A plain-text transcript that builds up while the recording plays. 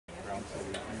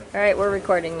Alright, we're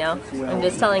recording now. I'm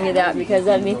just telling you that because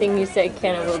anything you say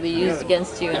can and will be used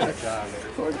against you.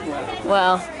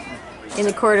 Well, in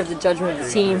the court of the judgment of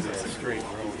the team.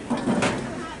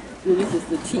 This is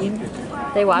the team?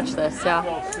 They watch this, yeah.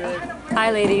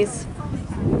 Hi, ladies.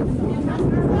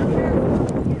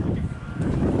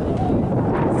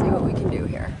 Let's see what we can do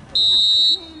here.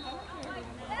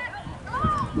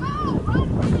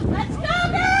 Let's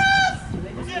go,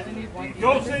 girls!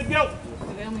 Go, Sid, go!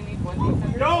 Do they only need one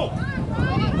defender? Go!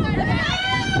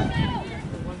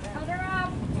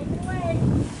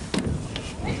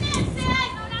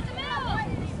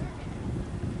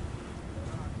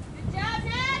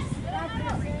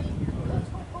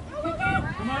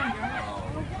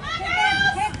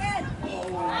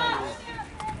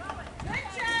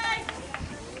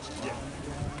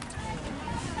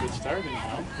 Good starting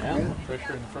now. Yeah.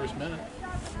 Pressure in the first minute.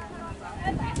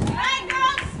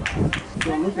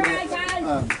 So looking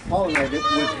at, Paul and I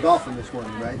went golfing this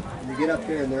morning, right? And we get up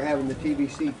there and they're having the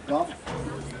TBC golf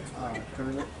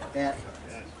tournament at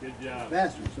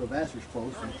Vassar. So Vassar's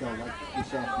close until like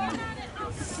this afternoon.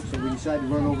 So we decided to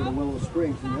run over to Willow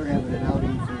Springs and they're having an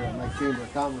outing for like Chamber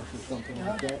of Commerce or something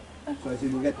like that. So I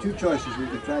said, we got two choices. We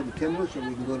could try the Timbers or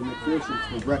we can go to McPherson's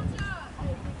for breakfast.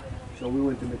 So we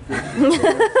went to McPherson's.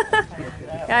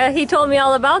 Yeah, he told me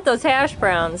all about those hash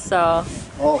browns, so.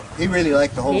 Oh, he really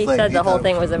liked the whole thing. He said the whole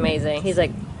thing was amazing. He's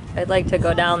like, I'd like to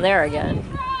go down there again.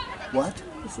 What?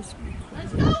 It's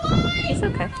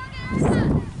okay.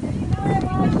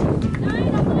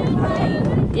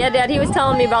 Yeah, Dad, he was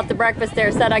telling me about the breakfast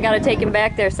there. Said I got to take him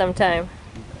back there sometime.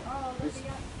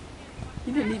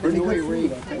 He didn't even know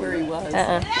where he was.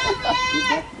 Now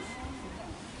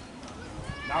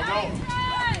go.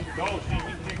 Go, Steve.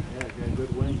 Yeah, got a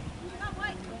good win.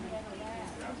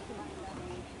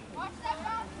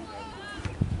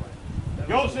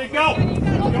 Go, Sid, go! Go!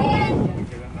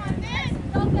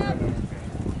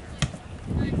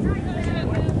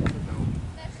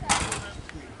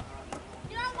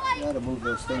 You gotta move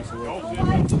those things away.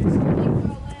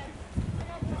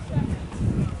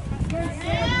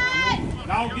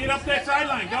 Now get up that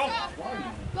sideline, go!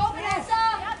 Go, Vanessa!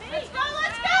 Let's go,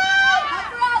 let's go! Help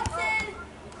her out, Sid!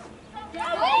 Go!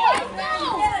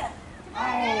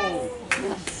 Oh!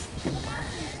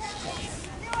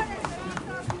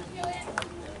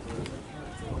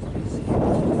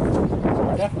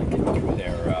 Definitely get through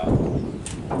their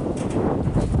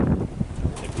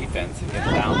defense and get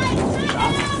down the shots and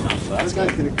stuff. So that's I'm not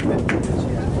good. going to commit to this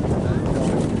yet.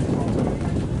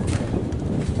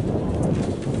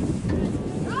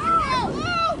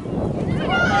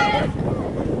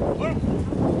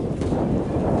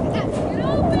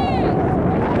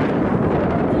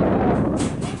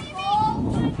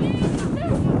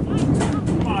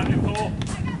 Come on, Nicole.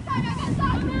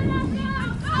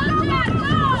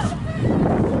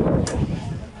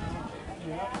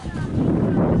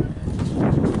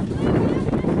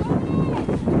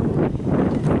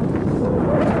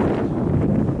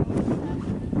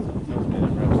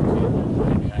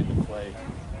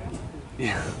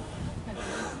 Yeah.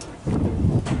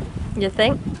 You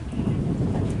think?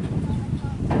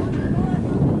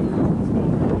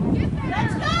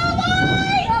 Let's go,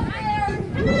 boys! Up there!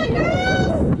 Come on,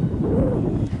 girls!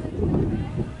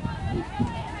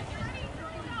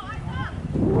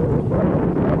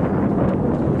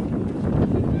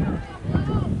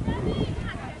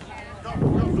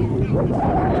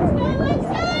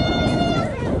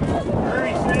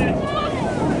 Hurry, Sid.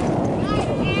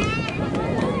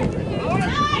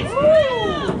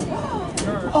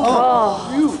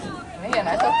 Oh. Man,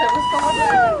 I thought that was going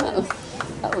on.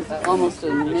 That was almost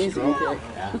an amazing kick.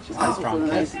 Yeah, she's That got a was strong a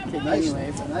nice kick. kick Nice,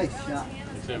 anyway. But nice shot.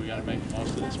 So we got to make the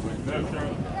most of this win.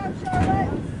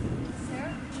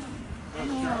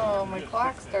 oh, my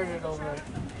clock started over.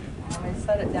 When I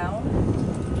set it down,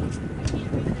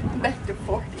 back to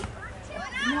 40.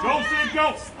 Go, Sid,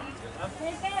 go!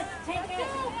 Take it, take it.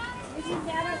 This is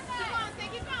better. Keep on, Sid,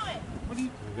 keep going.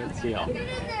 Good seal. Get it in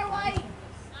there, White.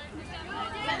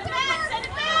 Send it back, send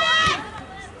it back.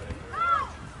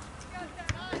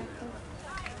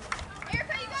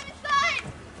 Erica, you got inside.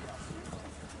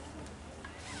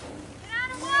 Get out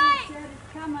of White.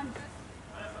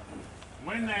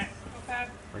 Win that.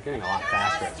 We're getting a lot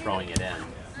faster at throwing it in.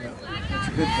 That's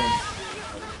a good thing.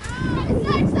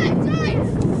 Inside, inside, inside.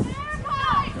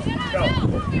 Go.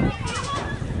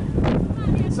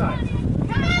 Inside.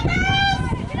 Come on, girls.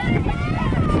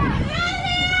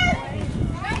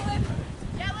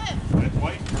 That's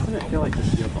White. Doesn't it feel like this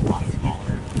field's a lot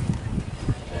smaller?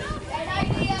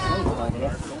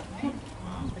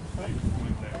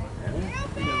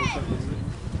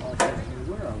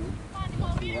 Where are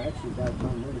we? actually got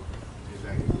time ready.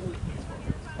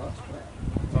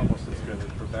 It's almost as good as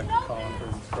Rebecca calling her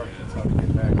instructions how to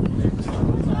get back.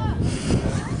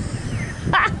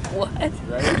 What?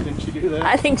 Right? Didn't she do that?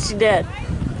 I think she did.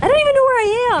 I don't even know where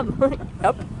I am.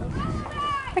 Yep.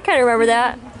 I kind of remember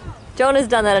that. Jonah's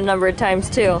done that a number of times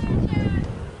too.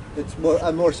 It's more.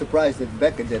 I'm more surprised that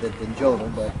Becca did it than Jonah,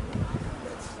 but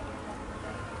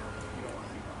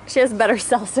She has better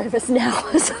cell service now,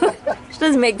 so she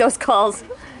doesn't make those calls. I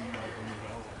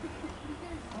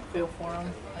feel for him.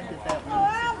 I did that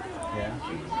once. Yeah.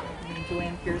 Me and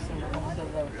Joanne Pearson were going to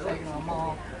the Saginaw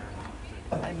Mall.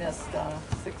 I missed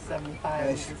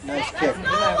 675. nice kick.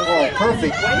 Oh,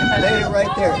 perfect. Laid it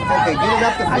right there. Okay, get it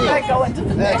up the I gotta field. go into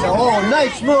the That's a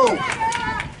nice move.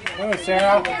 Oh,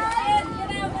 Sarah.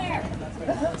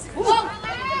 Just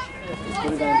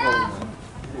put it on hold.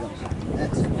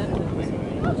 That's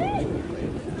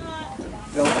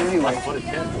go anyway.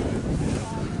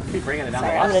 Keep bringing it down the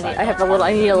I'm left gonna need, side. I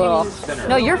need a little.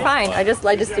 No, you're fine. I just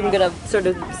am gonna sort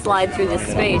of slide through this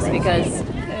space because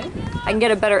I can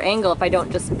get a better angle if I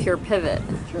don't just pure pivot.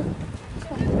 Sure.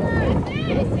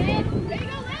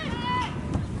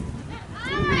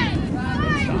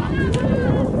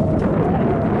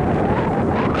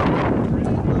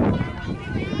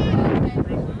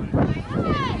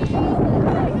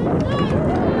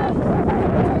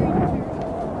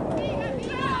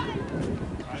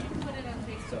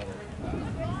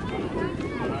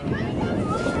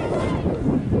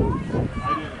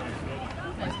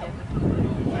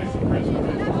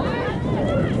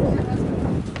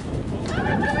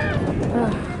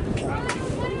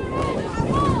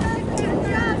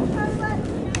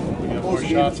 More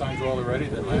shots on goal already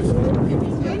than last game.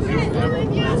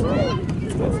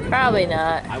 Probably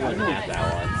not. I wasn't at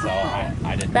that one, so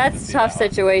I didn't. That's a tough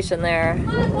situation there.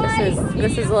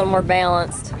 This is a little more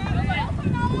balanced.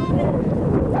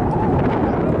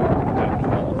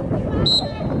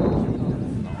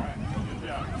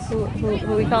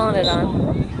 Who are we calling it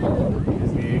on?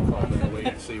 NBA called it, wait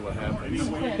and see what happens.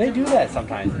 They do that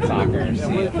sometimes in soccer. Yeah,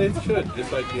 well, they should,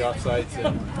 just like the offsides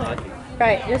in hockey.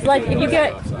 Right, just like if you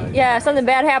get, if something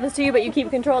bad happens to you but you keep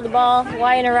control of the ball,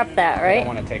 why interrupt that, I right?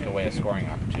 don't want to take away a scoring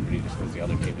opportunity just because the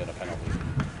other team did a penalty.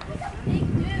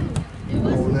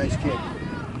 Oh, nice kick.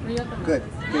 Good. Good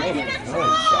kick.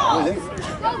 Oh,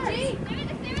 there-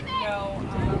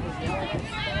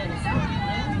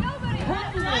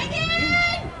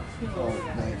 Oh,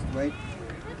 nice. Right.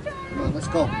 Come on, let's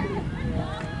go.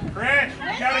 Chris,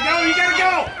 you gotta go, you gotta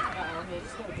go!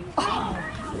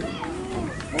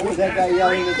 What was that guy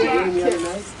yelling at the game the other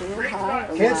night?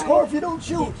 Can't score if you don't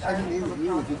shoot. I mean, he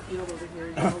was just,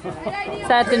 Is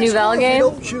that the New Val if you game?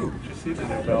 don't shoot. Did you see the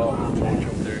new bell coach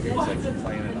over there? He was like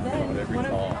playing it on about every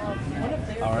call.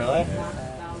 Oh, really?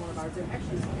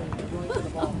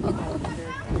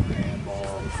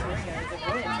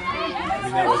 I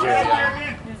mean, that was really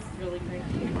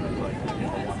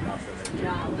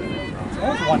That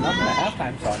was 1-0 at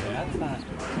halftime, so I mean, that's not.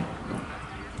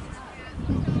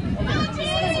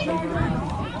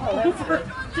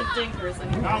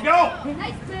 Now go!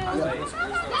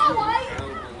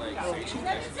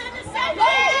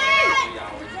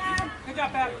 Good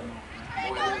job, Pat.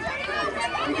 Take it away from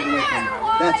him.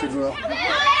 That's a girl.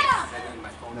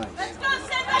 Nice. Let's go,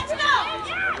 Sid, let's go!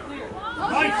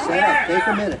 Mike, Set up. Take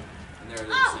a minute. You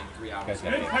guys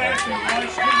good gotta passing, Mike.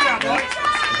 Good job, Mike.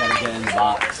 get in the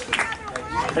box.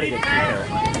 Pretty good keeper.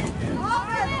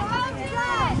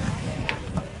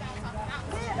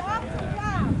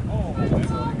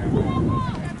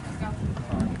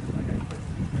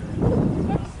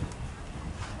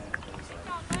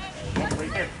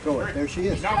 Right there. Go it. There she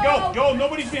is. Now go, go,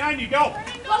 nobody's behind you, go!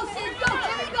 Go, Sid, go,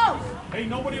 Jimmy, go! Hey,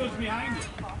 nobody was behind you.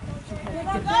 Go,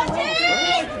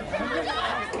 Jimmy!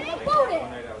 Boot it!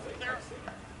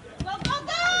 Go, go,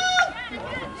 go!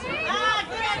 Ah,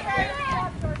 good effort!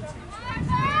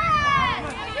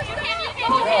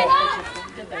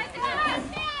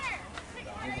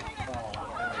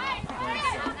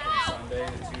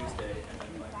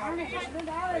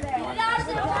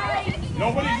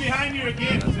 Nobody's behind you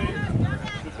again, see?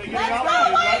 If they get it out,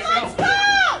 you let it go.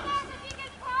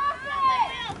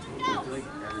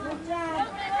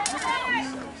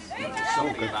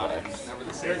 So good play.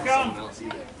 Here it comes.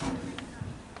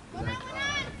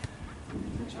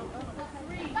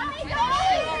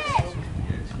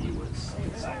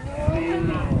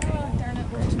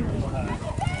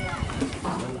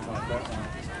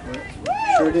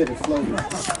 Sure did. It floated.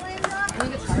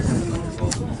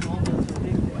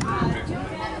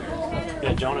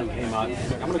 Yeah, Jonah came out.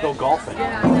 He's like, I'm gonna go golfing.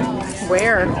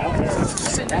 Where?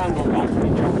 Yeah, I'm going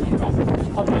golfing.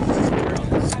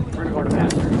 We're gonna go to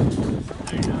Masters.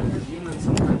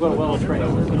 go to Willow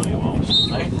Springs.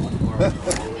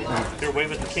 Here,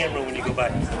 wave at the camera when you go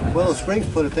by. Willow Springs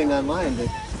put a thing online to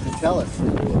tell us.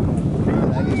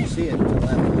 I didn't see it until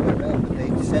after we got back, but they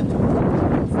said to us.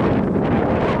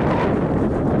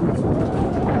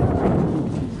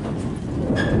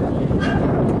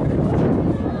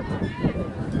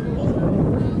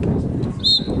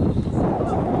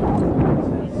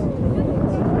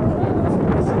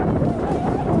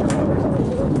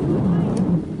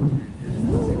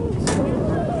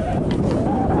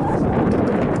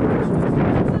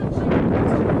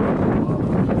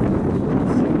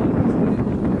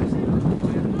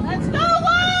 Let's go,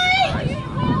 White!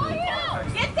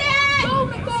 Get that! Go,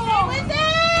 Nicole! With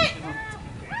it!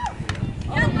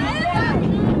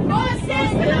 Go,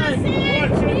 assist! Go,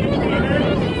 assist!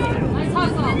 Nice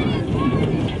hustle.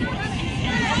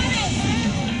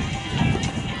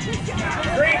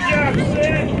 Great job,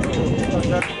 Sid.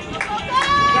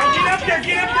 Now get up there,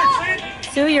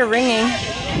 Sid. Sue, you're ringing.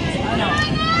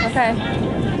 Okay.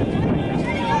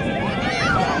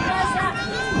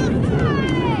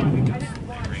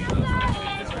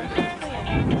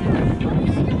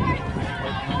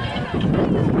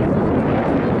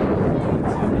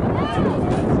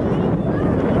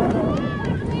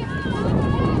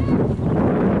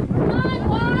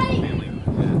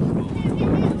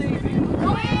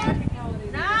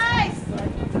 Nice!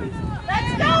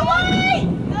 Let's go, White!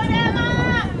 Good, Emma!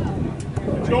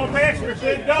 It's going faster,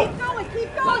 Sid. Go. Keep going,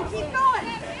 keep going, keep going!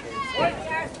 White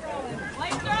throwing!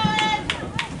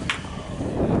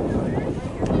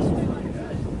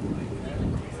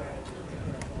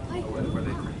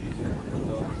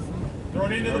 Throw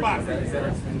it into the box.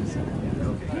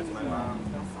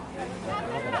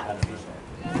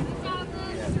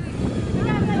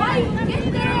 White, get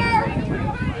there!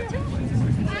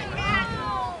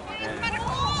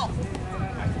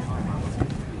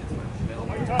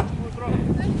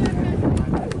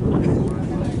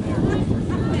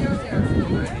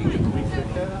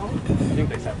 I think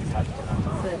they said we touched it.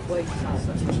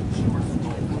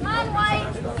 Come on, White!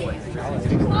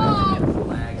 Oh!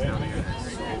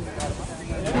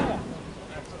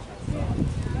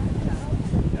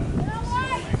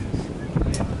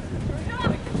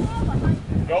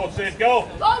 Go, Sid. Go.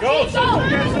 Go, Go, Sid, Sid. go!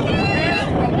 You got some experience.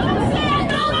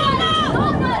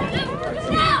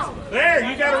 Now! There,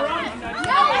 you got to run.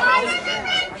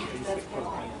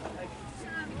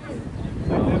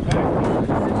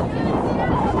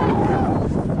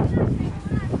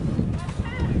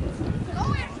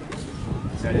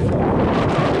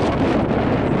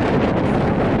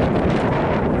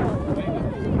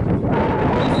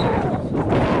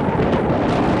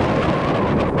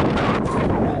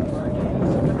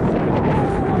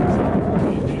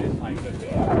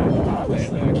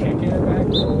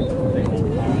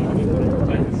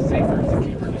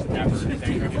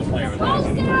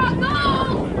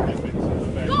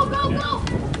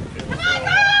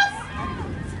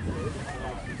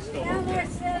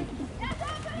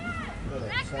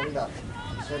 Set it up.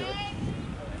 Set it.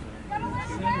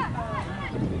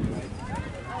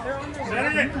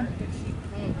 Center it.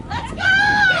 Let's go!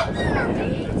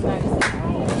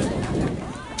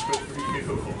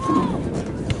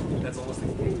 That's almost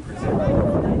like 8%.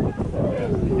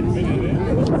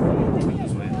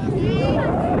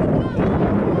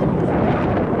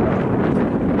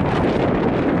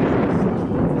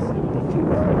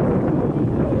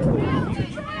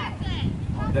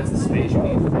 That's the space you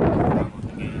need for download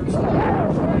the games.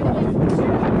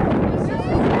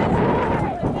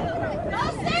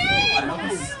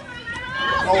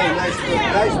 Oh,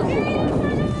 nice move.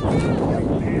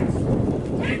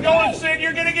 Keep going, Sid.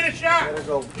 You're going to get a shot. Gotta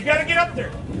go. You got to get up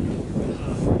there.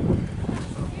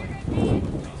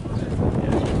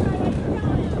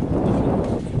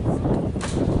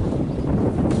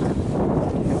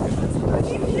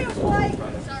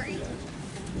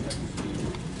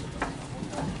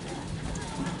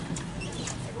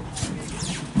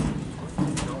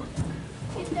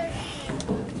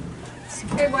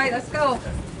 Okay, White, let's go. Get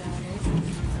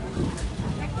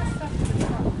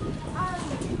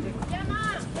in the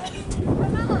box. Get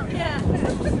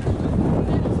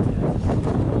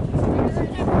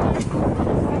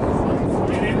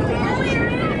in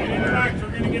the box.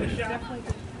 We're going to get a shot.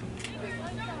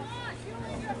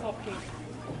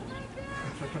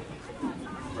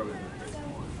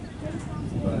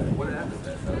 What happened?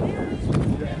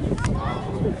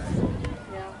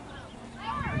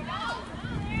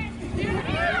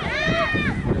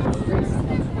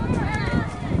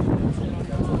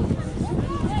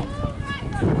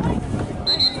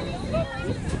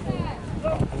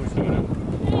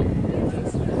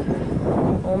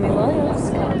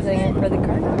 for the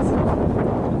Cardinals.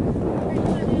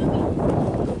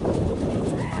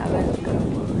 Have it.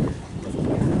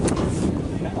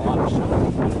 Got a lot of shots.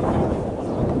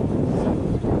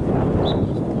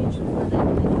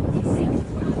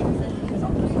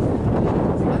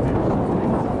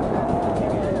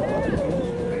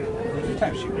 Every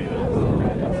time she ran out,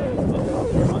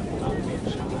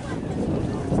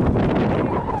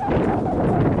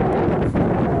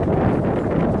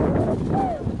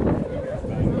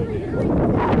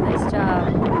 Nice job.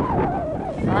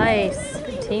 Nice.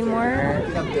 Good teamwork.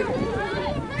 Get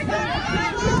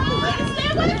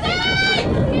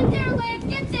there, Liv!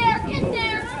 Get there! Get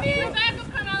there! Speed! Back up,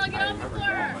 Carmela! Get off the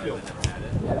floor!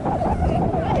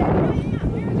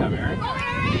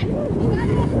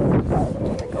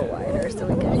 Go wider so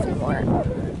we can see more.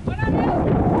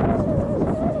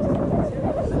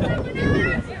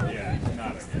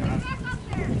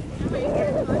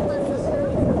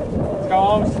 Let's go,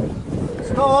 Holmes.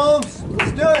 Let's go, Holmes.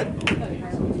 Let's do it.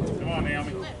 Come on,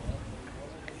 Naomi.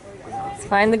 Let's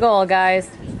find the goal, guys.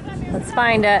 Let's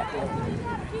find it.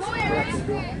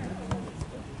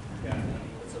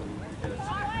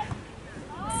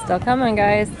 Still coming,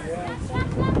 guys.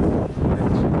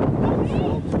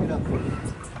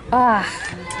 Ah,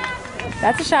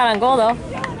 that's a shot on goal, though.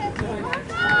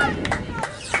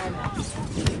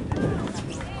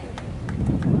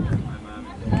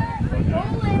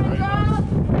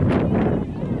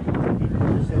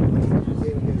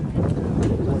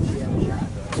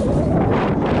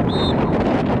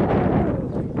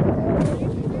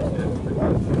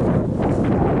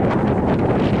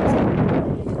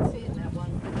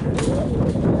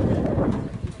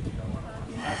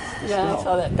 Yeah, I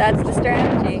saw that. That's the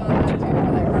strategy.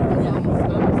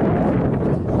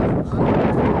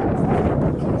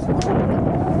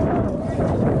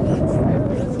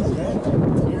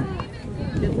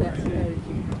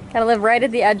 Gotta live right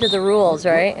at the edge of the rules,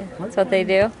 right? That's what they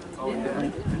do.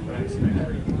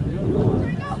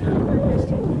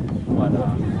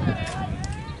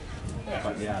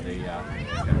 But yeah,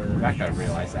 Rebecca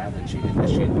realized that, and she didn't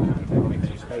make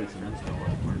some space, and then,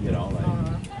 you know, like,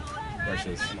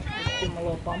 versus. Give him a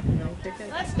little bump and then kick it.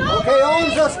 Okay,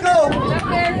 Holmes, let's go.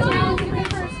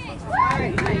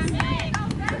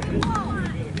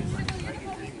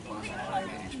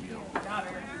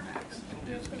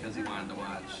 Because he wanted to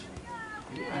watch.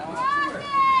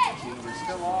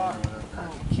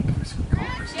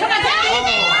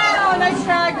 Oh, nice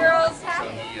try, girls.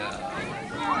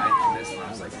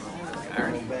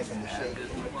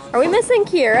 Are we missing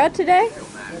Kiera today?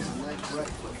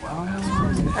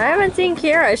 I haven't seen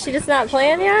Kiera. Is she just not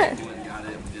playing yet?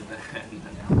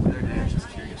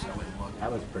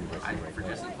 That was pretty risky right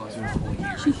there.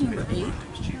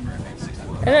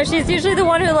 I know she's usually the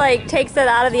one who like takes it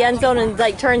out of the end zone and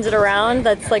like turns it around.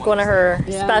 That's like one of her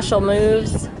special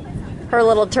moves. Her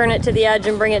little turn it to the edge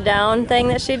and bring it down thing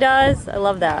that she does. I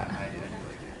love that.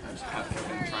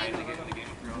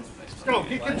 Let's go.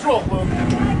 Get control, Blue.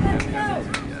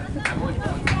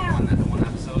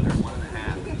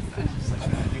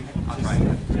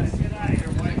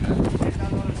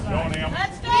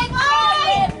 Let's go,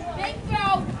 Bob! Big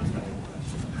throw!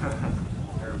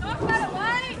 Don't cut it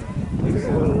wide! Do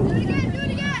it again, do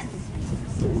it again!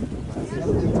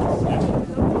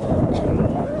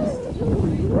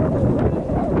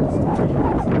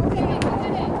 Okay, go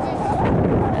get it.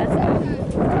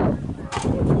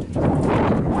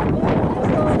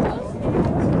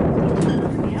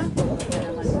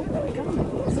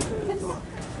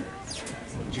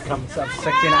 Did you come up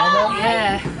 69 though?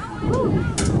 Yeah.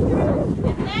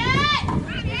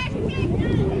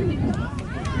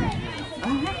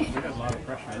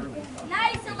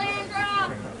 Nice, Alandra!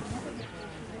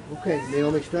 Okay,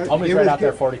 Naomi, start. Almost right out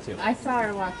there, 42. I saw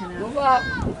her walking out. Move up.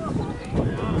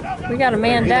 We got a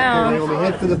man Get up there, down. Naomi,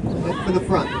 head for the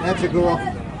front. That's a girl.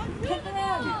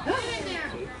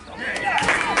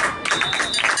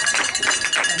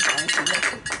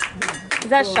 Is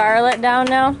that Charlotte down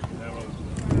now?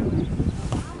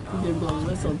 You didn't blow the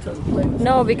whistle until the play was.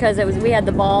 No, because it was we had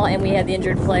the ball and we had the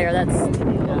injured player. That's You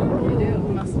do.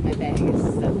 Must my bag is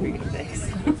stuff for your bags.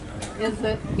 Is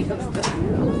it?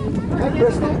 Hi,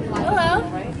 Crystal. Hello.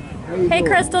 How you hey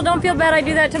doing? Crystal, don't feel bad. I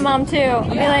do that to mom too. I'll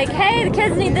be like, hey, the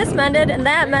kids need this mended and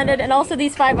that mended and also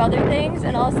these 5 other things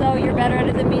and also you're better at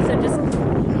it than me, so just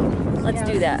let's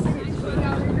do that.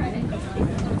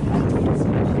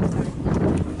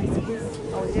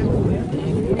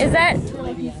 Is that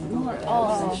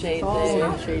Oh, shade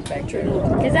there. Shade back there.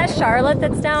 is that Charlotte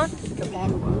that's down?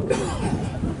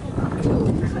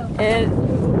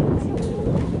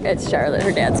 It's Charlotte.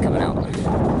 Her dad's coming out. All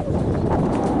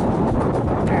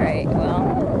right. Well,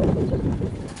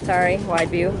 Sorry, wide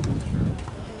view.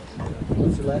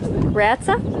 What's your last name?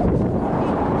 Ratza?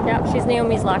 Yep, she's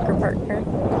Naomi's locker partner.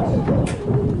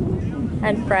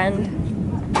 And friend.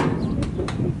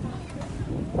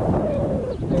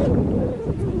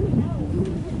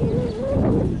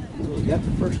 So we got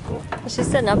the first goal. She's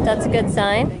sitting up, that's a good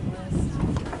sign.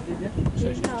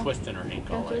 So she's twisting her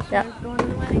ankle. Like, Yep.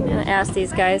 I'm gonna ask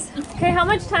these guys. Okay, how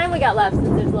much time we got left since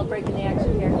there's a little break in the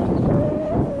action here?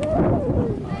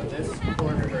 This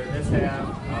quarter, or this half,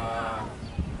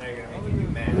 they're going to make you do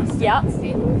math. Yep.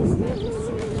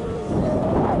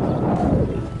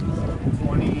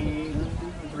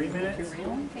 23 minutes?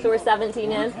 So we're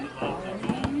 17 in.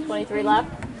 23 left.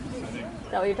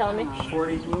 Is that what you're telling me?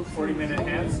 40-minute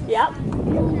halves? Yep.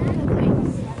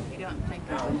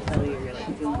 Until you really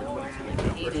do the work.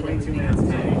 22 minutes.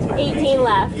 18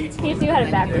 left. See if you had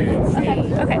it backwards. Okay.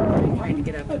 Okay. Trying to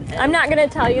get up. I'm not gonna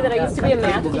tell you that I used to be a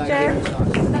math teacher.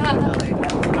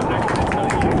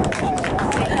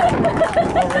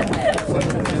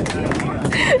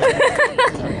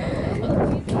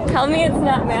 Tell me it's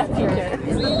not math teacher.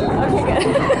 Okay, good.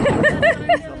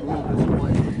 Well,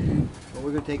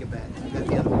 we're gonna take it back. I got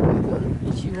the other one.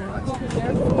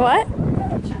 What? I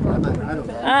don't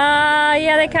know.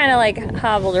 Yeah, they kind of like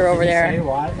hobbled her over say there.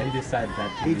 what? He decided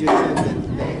that. He just said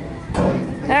that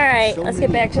they All right, let's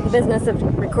get back to the business of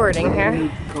recording here.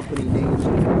 company names.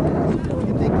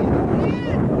 If they can't.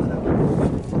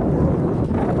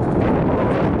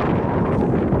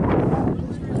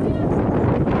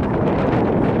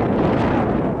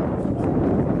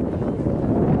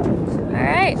 All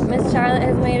right, Miss Charlotte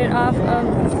has made it off of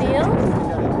the field.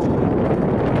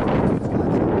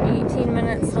 18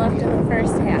 minutes left in the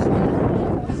first half.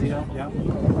 Yeah.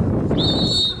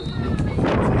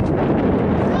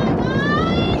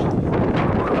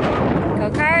 Go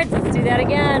Cards, let's do that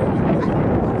again.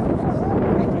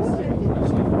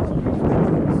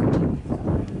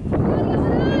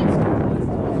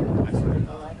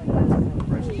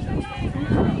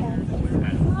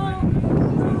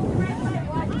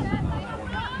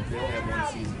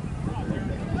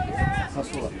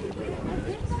 Hustle up.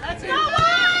 Let's go,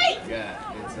 White!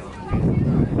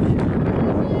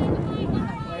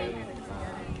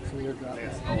 So you're dropping.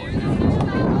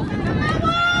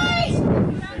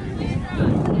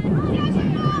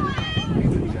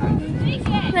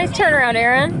 Nice turnaround,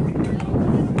 Aaron.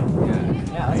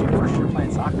 Yeah, that's your first year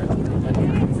playing soccer.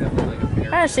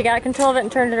 Oh, she got control of it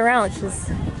and turned it around, which is,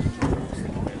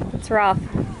 it's rough.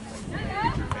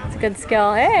 It's a good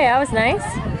skill. Hey, that was nice.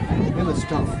 It was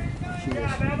tough. She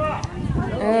was.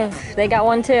 Ugh, they got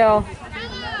one too.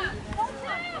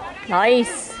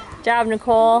 Nice job,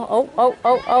 Nicole. Oh.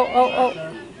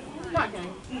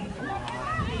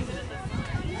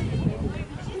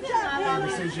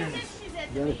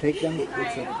 You gotta take them. Get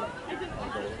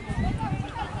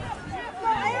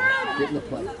in the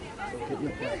play. Get in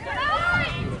the play.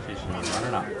 She's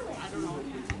running up.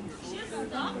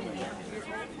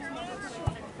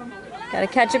 Gotta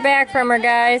catch it back from her,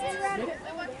 guys.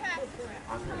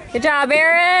 Good job,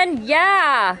 Aaron.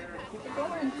 Yeah.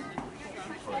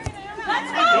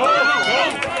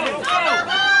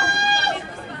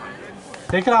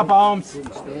 Pick it up, Holmes.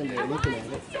 Stand there looking at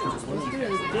it.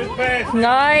 Good pass.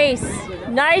 Nice.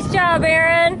 Nice job,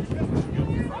 Aaron.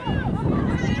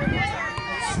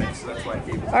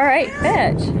 All right,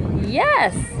 fetch.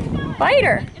 Yes.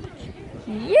 Fighter.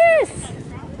 Yes.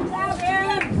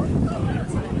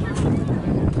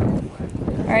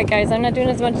 All right, guys, I'm not doing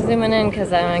as much zooming in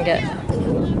because I want to get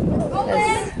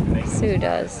as Sue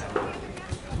does.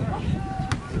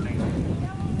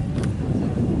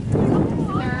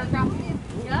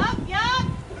 Yup.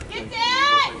 Get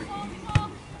that!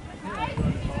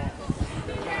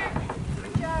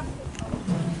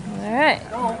 All right.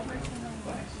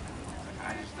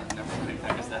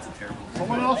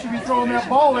 Someone else should be throwing that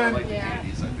ball in. Let's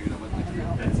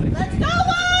go,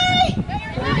 White!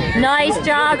 Nice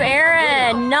job,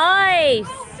 Aaron. Nice.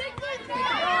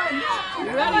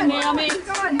 Ready, Naomi?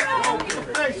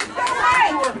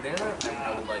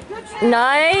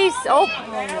 Nice. Oh.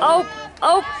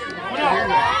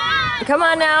 Come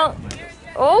on now.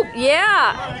 Oh,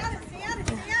 yeah.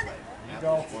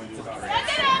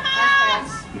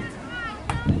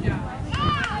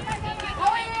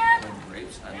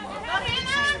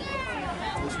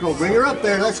 Let's go. Bring her up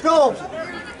there. Let's go.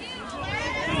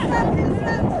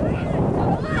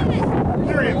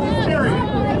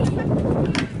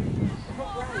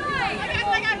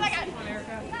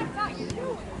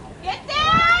 Get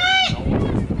that!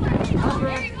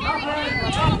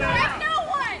 No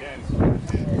one!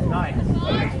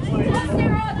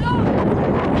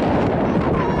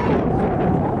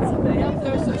 Somebody else,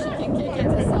 there's some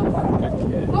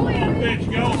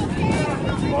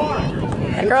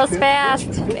Girls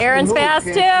fast. Aaron's fast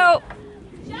too.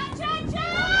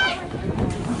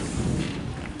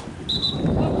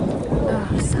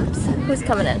 Oh, subs. Who's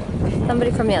coming in?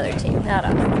 Somebody from the other team, not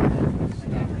us.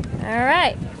 All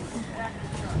right.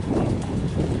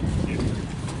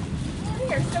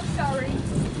 We are so sorry.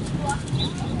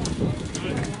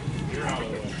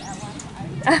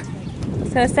 I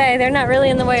was gonna say they're not really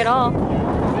in the way at all.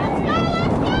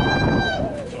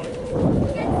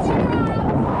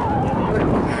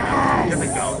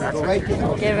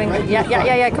 Giving,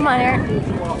 yeah. Come on, Aaron.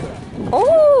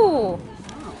 Oh,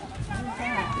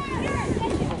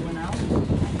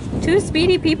 two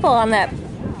speedy people on that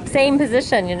same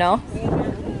position, you know. Let's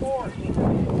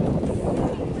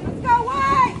go,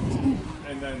 White!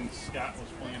 And then Scott was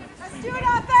playing at the Let's same do it,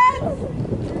 time.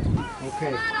 offense!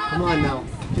 Okay, come on now.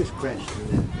 Just crash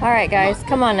through that. All right, guys,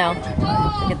 come on now.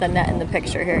 Get the net in the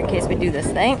picture here in case we do this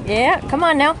thing. Yeah, come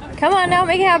on now. Come on now,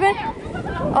 make it happen.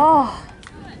 Oh,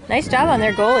 nice job on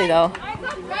their goalie, though.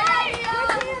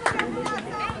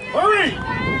 Hurry!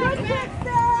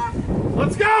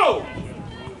 Let's go!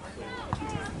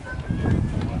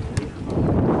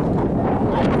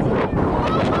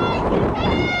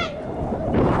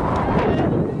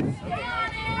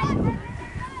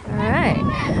 All right.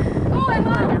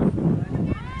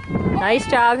 Nice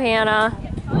job, Hannah.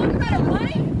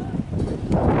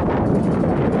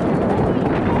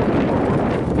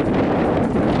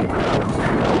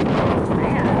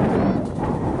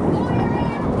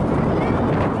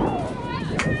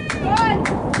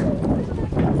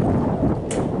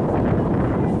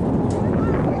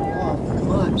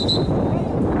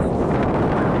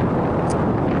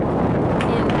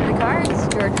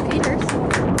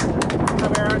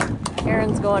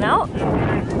 Aaron's going out.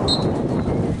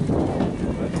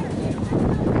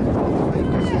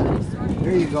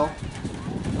 There you go.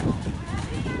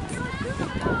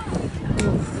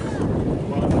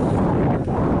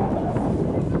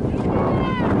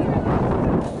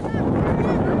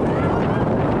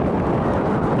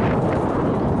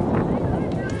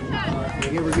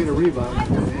 If you ever get a rebound,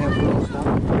 they have a little stop.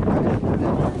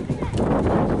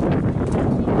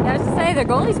 Yeah, I was to say their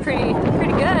goalie's pretty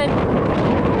good.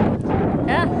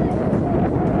 Yeah.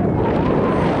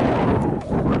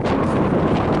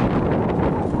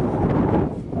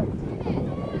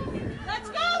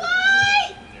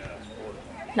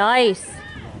 Nice.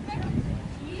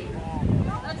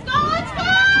 Let's go, let's go!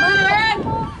 Come on, Aaron!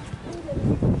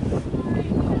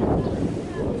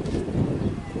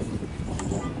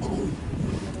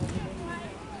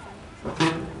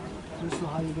 Crystal,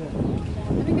 how you doing?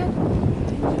 Doing good.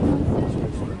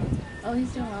 Oh,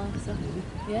 he's doing well. So,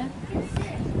 yeah.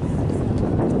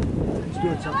 He's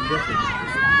doing something different.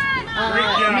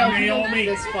 Great job, no, Naomi.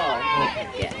 this fall.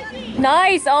 Yeah.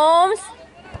 Nice, Ohms.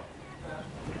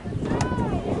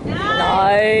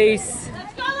 Nice.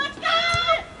 Let's go, let's go!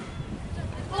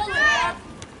 Pull it!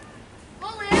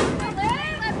 Pull it!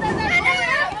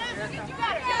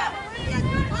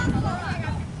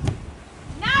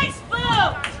 Nice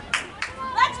move!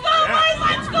 Let's go, White!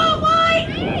 Let's go, White!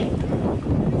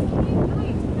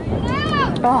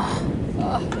 Oh.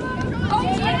 Let's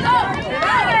go!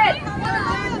 Got it!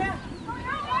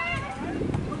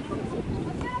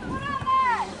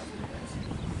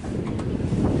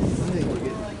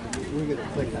 We're gonna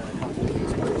click on a couple of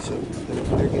these guys, so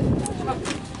they're getting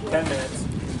 10 minutes.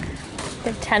 We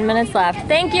have 10 minutes left.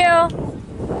 Thank you.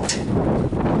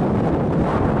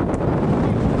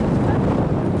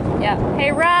 Yeah.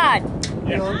 Hey, Rod.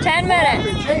 Yeah. 10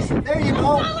 minutes. Jason, there you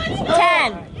go.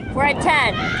 10. We're at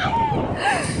 10.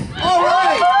 All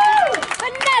right.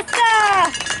 Vanessa!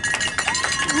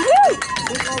 Woo!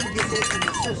 We're going to get this in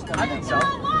the system. I think so.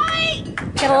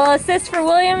 Get a little assist for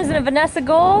Williams and a Vanessa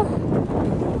goal.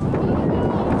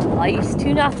 Nice,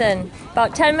 2-0.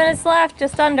 About 10 minutes left,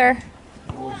 just under.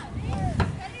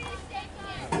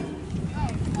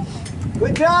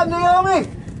 Good job, Naomi.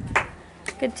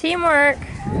 Good teamwork.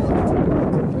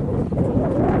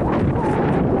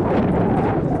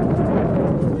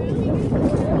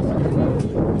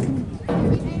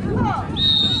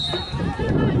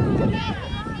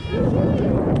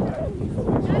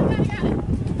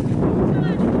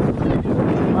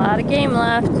 A lot of game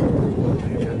left.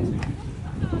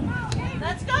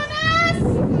 Let's go, Ness!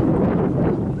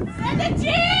 Send it, G!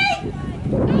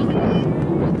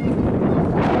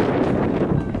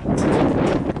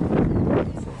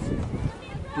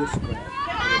 Just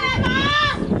Come on, Emma!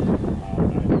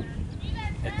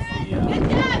 Good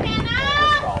job,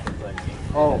 Hannah!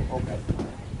 Oh, okay.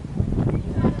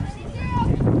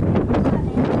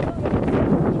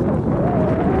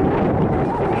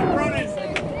 Keep running.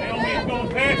 Naomi's going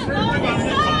past her. Come on, this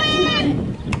one.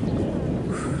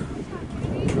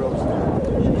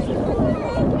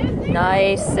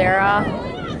 Nice, Sarah.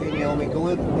 Okay, Naomi, go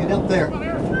in. Get up there.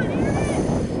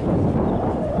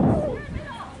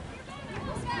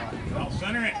 I'll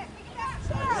center it.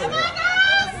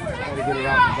 Try to get her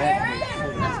out the back.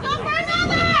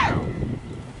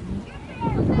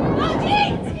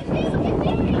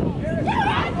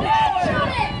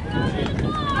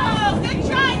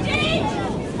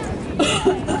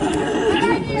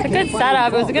 It's a good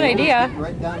setup. It was a good idea.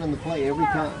 Right down in the play every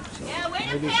time. So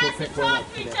maybe she'll pick one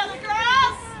up today.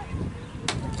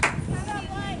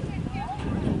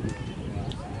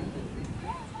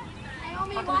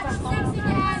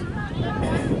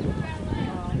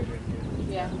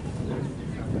 Yeah.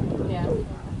 Yeah.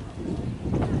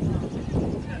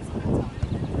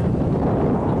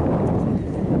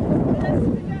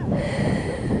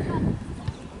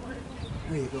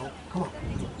 There you go. Come on.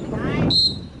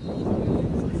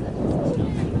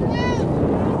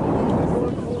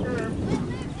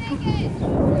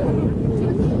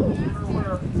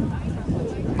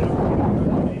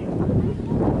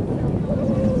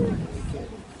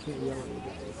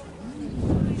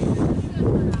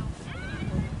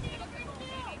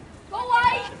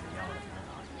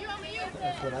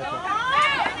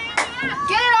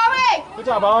 Good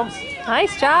job, Holmes.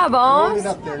 Nice job, Hold Holmes. it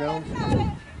up there, Naomi.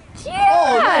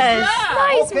 Yes!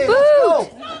 Nice Okay, boot! let's go.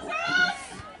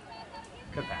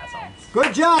 Good pass, Holmes.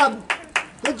 Good job.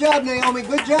 Good job, Naomi.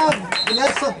 Good job,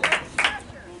 Vanessa.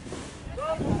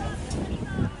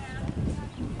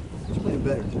 She's playing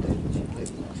better today than she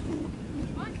played last week.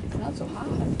 Not so hot.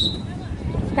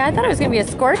 Yeah, I thought it was going to be a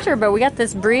scorcher, but we got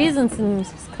this breeze and some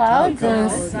clouds,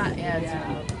 and It's not, yeah,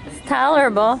 it's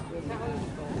tolerable.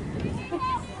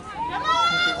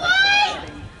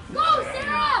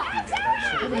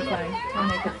 it'll be fine. I'll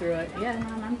make it through it. Yeah,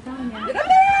 Mom, I'm telling you.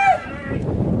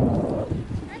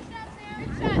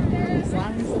 As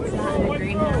long as it's not in a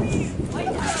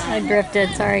greenhouse. I drifted.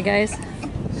 Sorry, guys.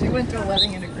 She went to a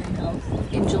wedding in a greenhouse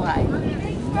in July.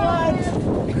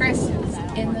 What? Chris was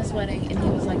in this wedding, and he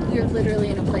was like, "We are literally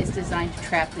in a place designed to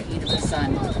trap the heat of the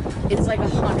sun. It's like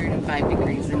 105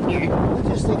 degrees in here."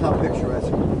 Just think how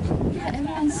picturesque. Yeah, and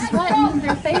then sweating,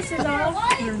 their faces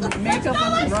off, their makeup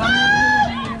was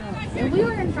running. And we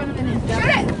were in front of an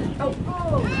industrial. We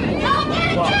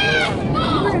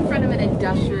were in front of an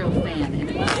industrial fan, and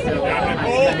it was so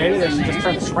hot. Maybe they should just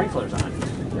turn the sprinklers on.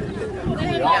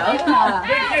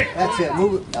 That's it.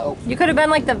 Move it. Oh. You could have been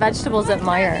like the vegetables at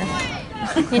Meyer.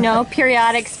 You know,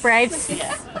 periodic sprays.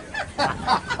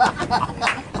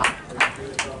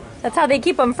 That's how they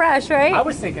keep them fresh, right? I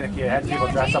was thinking if you had people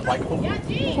dress up like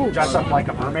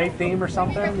a mermaid theme or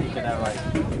something, you could have like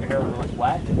your hair would look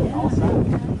wet and all set.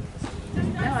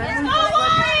 No, I was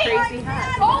like crazy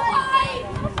hot.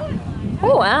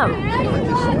 Oh, wow.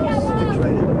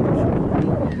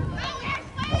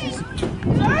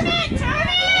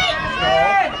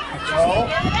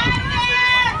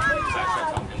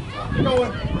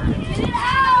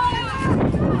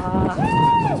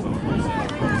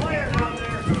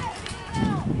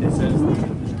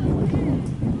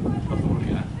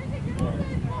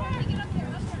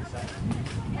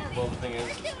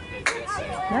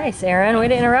 Nice, Aaron. Way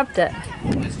to interrupt it.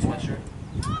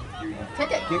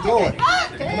 Get going.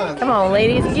 Come on. Come on,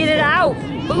 ladies. Get it out.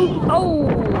 Ooh, oh.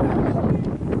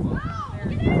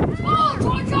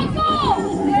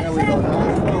 There we go.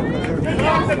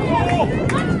 Now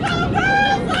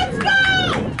let's go.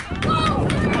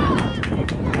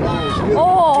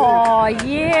 Oh,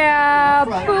 yeah.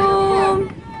 Boom.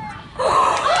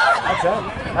 That's it.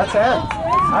 That's it.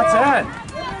 That's it.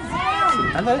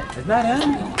 Isn't that in?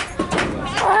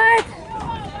 What?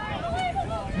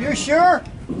 You sure?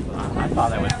 I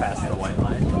thought I went past the white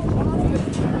line.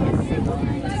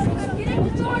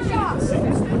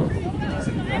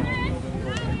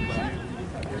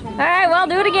 All right, well,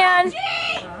 do it again.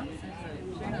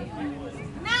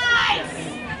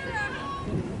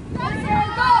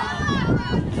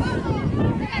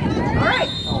 All right.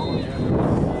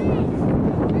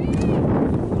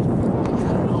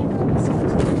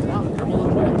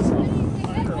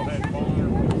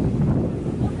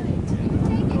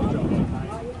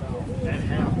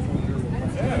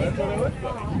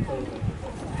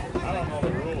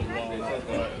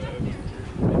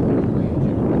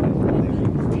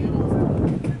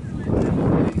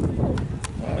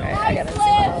 I gotta zoom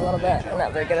out a little bit. I'm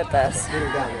not very good at this. Get her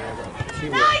down there. She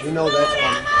will. You know that's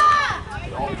coming.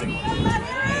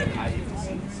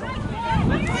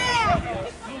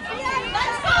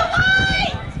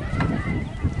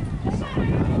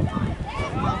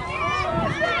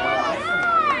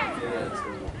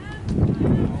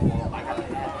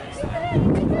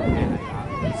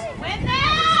 Win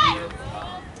that!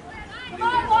 Come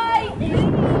on,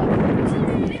 White!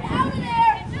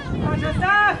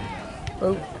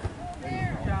 Oh.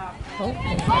 Oh.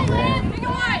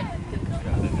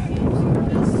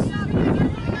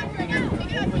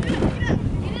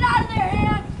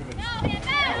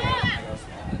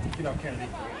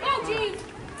 Go, G!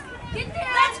 Get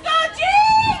there! Let's go, G!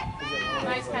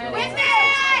 Nice penalty. Get there!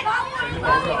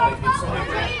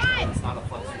 It's not a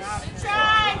flex.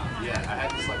 Try! Yeah, I had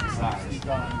to select the size.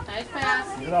 Nice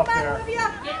pass. Get up there.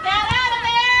 Get that out of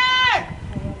there!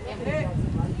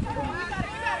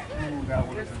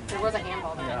 There was a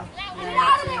handball there. Get it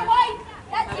out of there, White!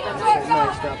 That's it, Georgia!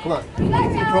 Nice stuff. Come on. You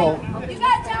got Control. time! You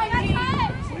got time,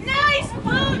 nice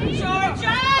boot,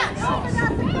 Georgia!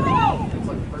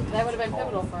 That would have been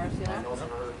pivotal for us, you know?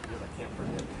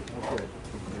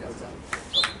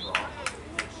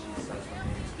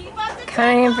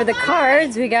 Coming in for the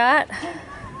cards, we got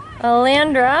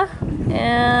Alandra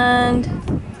and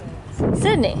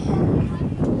Sydney.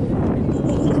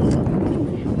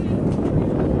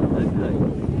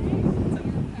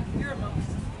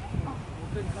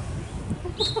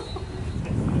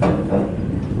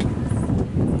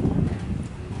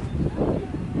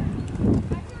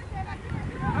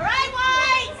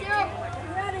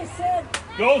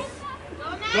 Go.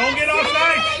 Don't get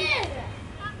offside.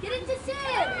 Get it to Sid!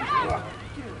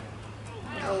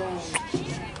 Oh,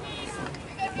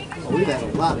 we've had a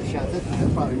lot of shots.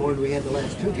 That's probably more than we had the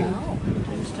last two games.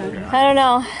 I don't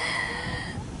know.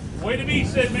 Way to be,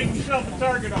 Sid. Make yourself a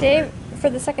target. Dave, for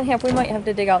the second half, we might have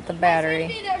to dig out the battery.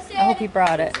 I hope you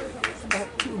brought it.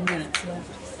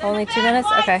 Only 2 minutes?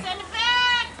 Okay. Send it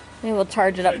back! Maybe we'll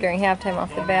charge it up during halftime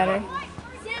off the battery.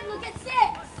 Sid, look at 6!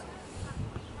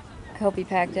 I hope he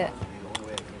packed it.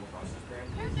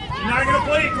 You're not gonna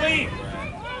play it clean.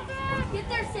 Get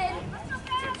there, Sid!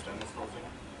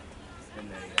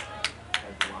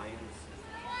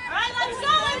 Alright, let's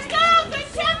go! Good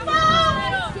tempo!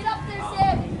 Get up there,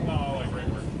 Sid!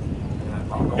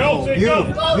 Go, Sid, go.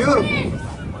 Beautiful. Beautiful.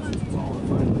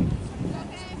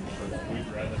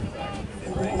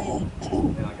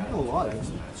 A lot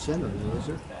of center there, is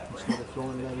there? Instead of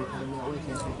throwing it every time that way,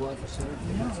 can't they go out the center?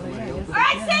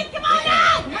 Alright, Sid, come on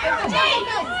out!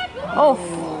 Oh!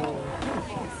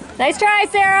 Nice try,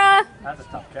 Sarah! That's a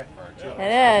tough kick for her, too.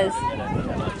 It is.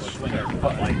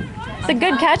 It's a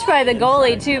good catch by the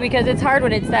goalie, too, because it's hard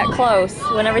when it's that close.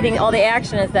 When everything, all the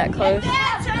action is that close.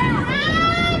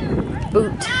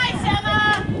 Boot. Nice,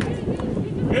 Emma!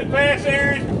 Good pass,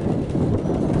 Aaron.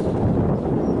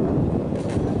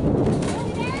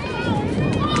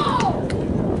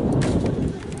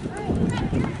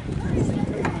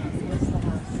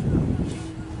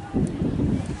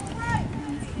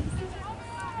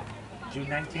 June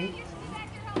 19th.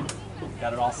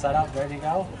 Got it all set up, ready to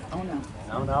go? Oh, no.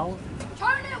 No.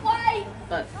 Turn it, White!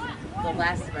 But the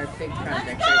last of our big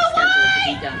projects are scheduled to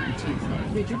be done on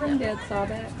Tuesday. Did you bring Dad's saw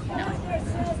back? No.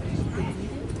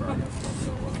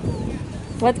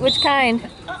 Which kind?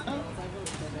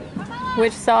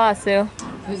 Which saw, Sue?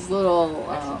 His little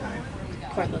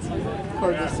Cordless.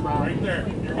 cordless rod. Right there.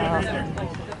 You're good right there.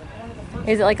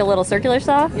 Is it like a little circular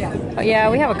saw? Yeah. Oh, yeah,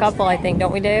 we have a couple, I think,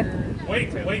 don't we, Dave?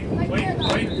 Wait. You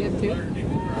have two?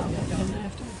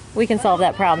 We can solve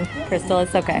that problem, Crystal.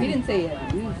 It's He okay. didn't say it.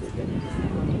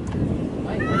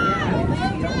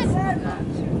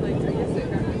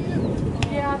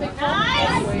 Yeah, they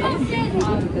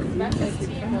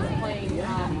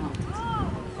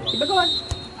Keep it going.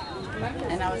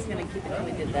 And I was gonna keep it till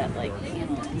we did that like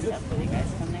panel and stuff when you guys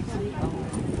come next week.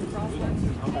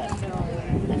 But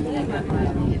and then I got my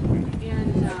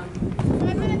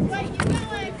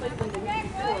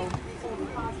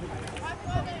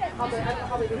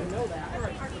Probably didn't know that.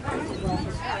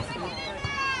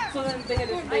 So then they had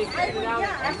to figure it out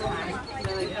every time. And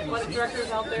then like athletic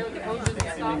directors out there with the coaches and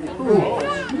stuff.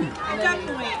 And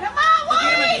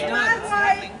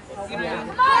then,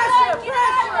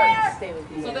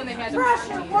 so then they had to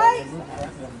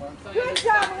Good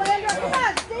job, Melinda! Come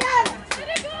on, stand!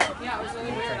 Yeah, it was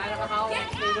really weird. I don't know how they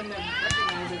wouldn't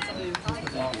have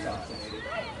recognized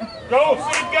it. Go,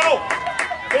 Sid, go.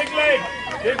 Big leg.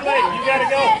 You gotta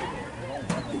go.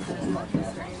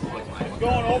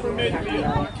 Going over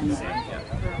midfield.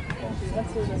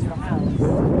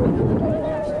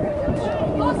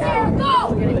 Go, Sarah, go!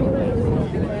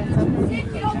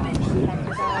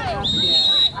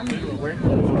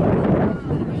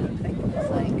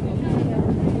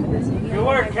 Good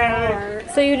work, Kennedy.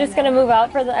 So you're just gonna move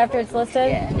out for the after it's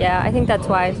listed? Yeah, I think that's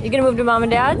wise. You gonna move to Mom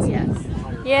and Dad's? yes.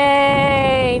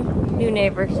 Yay! New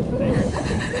neighbors. We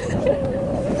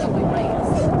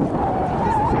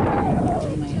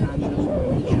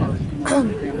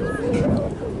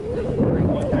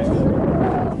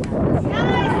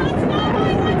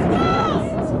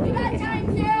got time,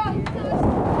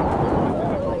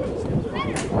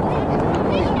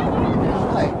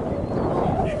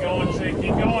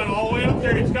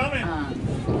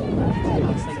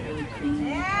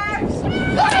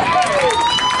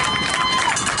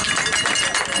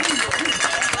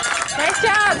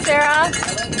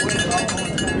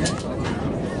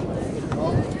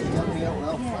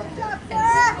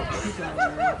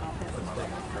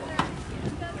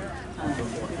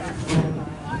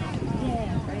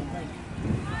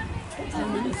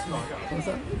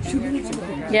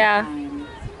 Yeah.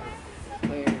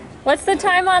 What's the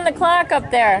time on the clock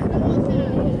up there?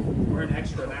 We're an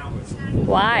extra now.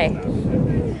 Why?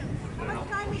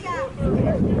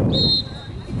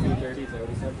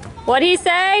 What'd he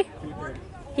say?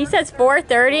 He says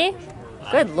 4:30?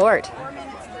 Good Lord.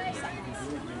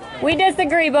 We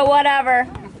disagree, but whatever.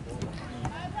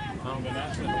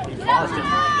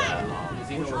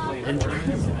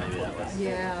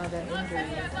 Yeah, that injury.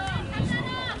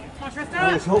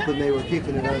 I was hoping they were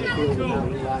keeping it on the field and not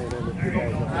relying on the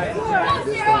football.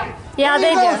 Yeah,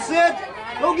 they Go, do. Sid!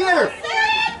 Go get her!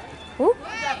 Ooh.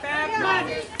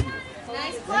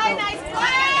 Nice play, nice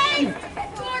play!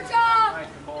 Georgia!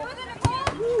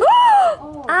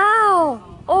 Ow!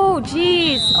 Oh,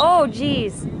 jeez. Oh,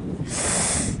 jeez.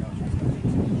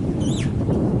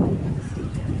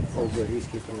 Oh, good, he's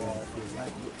keeping it on the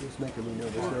field. He's making me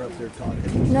nervous. They're up there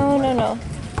talking. No.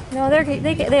 No,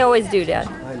 they always do, Dad.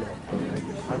 I know.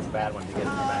 That's a bad one to get in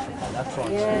the back of the head. That's what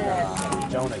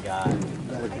Jonah got.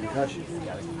 Got a concussion. He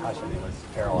got a concussion. He was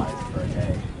paralyzed for a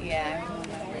day. Yeah.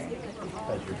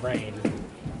 Because your brain,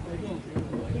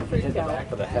 if it hit the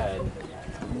back of the head,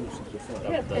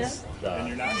 the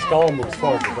skull moves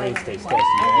forward, the brain stays still,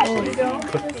 so you actually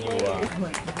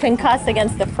Concuss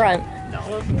against the front. No,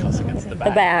 concuss against the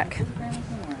back.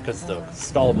 Because the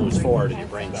skull moves forward and your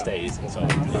brain stays, and so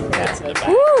that's in the back.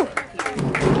 Woo!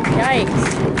 Yikes.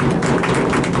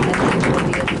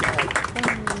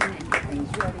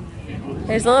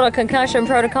 There's a little concussion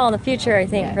protocol in the future, I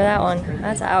think, for that one.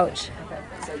 That's ouch.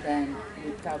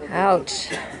 Ouch.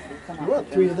 We're up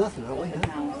 3-0, aren't we?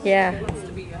 Yeah.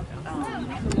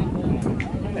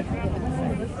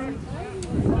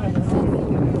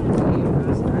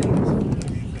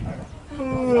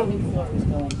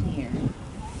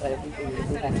 But if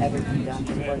we had everything done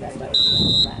before that, that would be the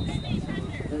last thing.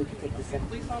 Then we could take the second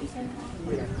piece and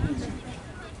we are cleaner.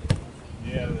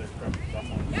 Yeah, there's probably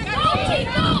someone.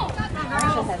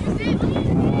 Marsha has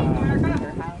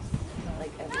her house,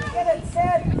 like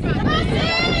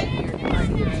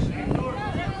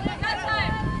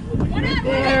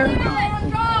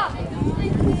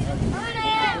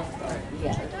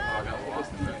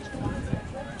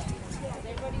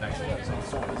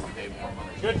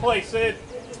Good play, Sid.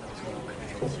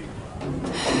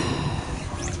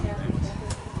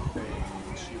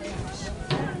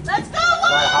 Let's go,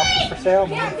 Houses for sale,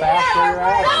 moving fast where you're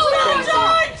at.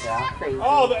 Yeah.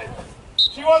 Oh,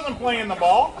 she wasn't playing the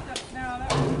ball.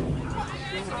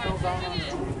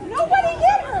 Nobody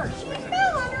hit her. She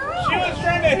fell on her own. She was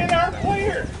trying to hit our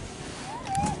player.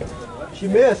 She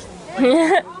missed.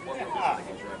 Yeah.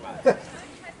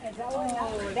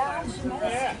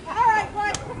 All right,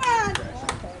 boys, come on.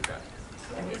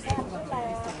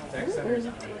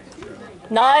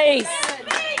 Nice.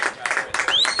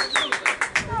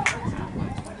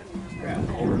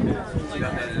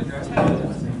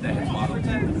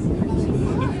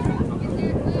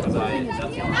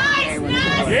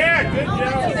 Yeah, good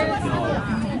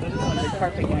job. the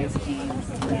carpet guys came, the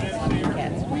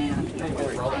cats ran onto the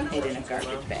board and hid in a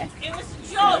garbage bag. It was a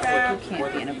joke. You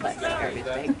can't be in a plastic garbage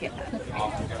bag. Get out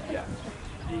of there.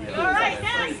 All right,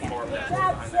 now.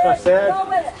 So sad.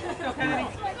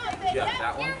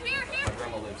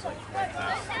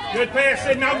 Good pass,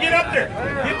 Sid. Now get up there.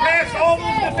 Get past all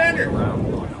those defenders.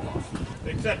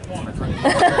 Except one.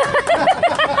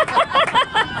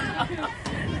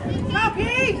 Go,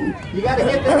 Pete. You got to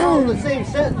hit them all in the same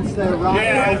sentence there, Rob.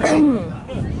 Yeah.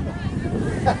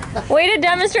 Way to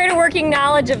demonstrate a working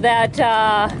knowledge of that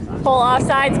whole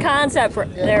offsides concept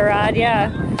there, Rod.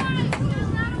 Yeah.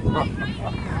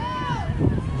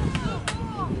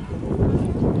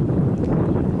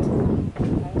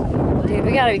 Dude,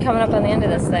 we gotta be coming up on the end of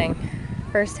this thing.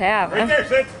 First half. Right there,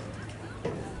 Sid.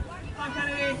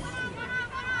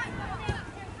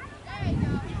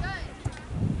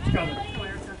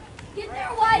 Get there,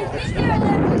 White. Get there.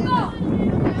 Let's go.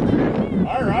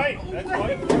 All right. That's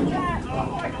fine.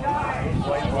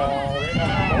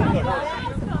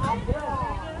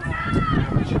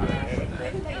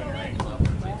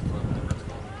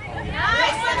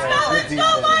 Nice. Let's go,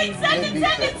 White. Send it.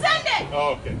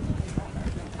 Oh, okay.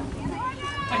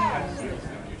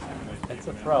 It's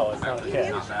a throw, it's not a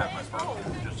kick.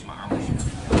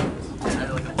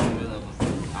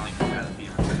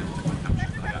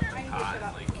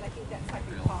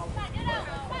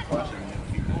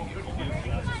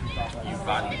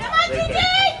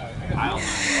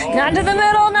 Not to the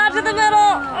middle, not to the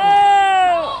middle.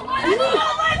 Oh!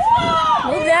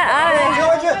 Move that out of there.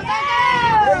 Georgia!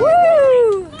 Woo!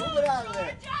 Move it out of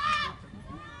there.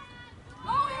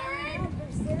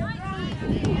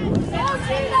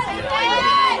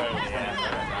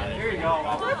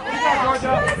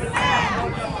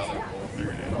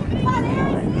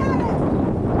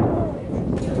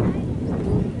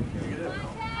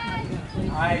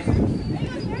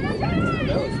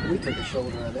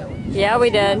 shoulder on that one. Yeah, we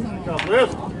did.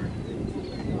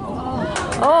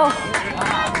 Oh.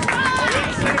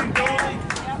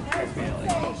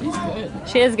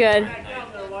 She is good.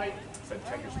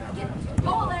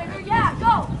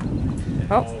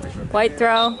 Oh, white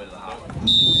throw.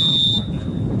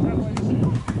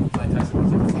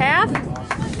 Half?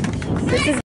 This is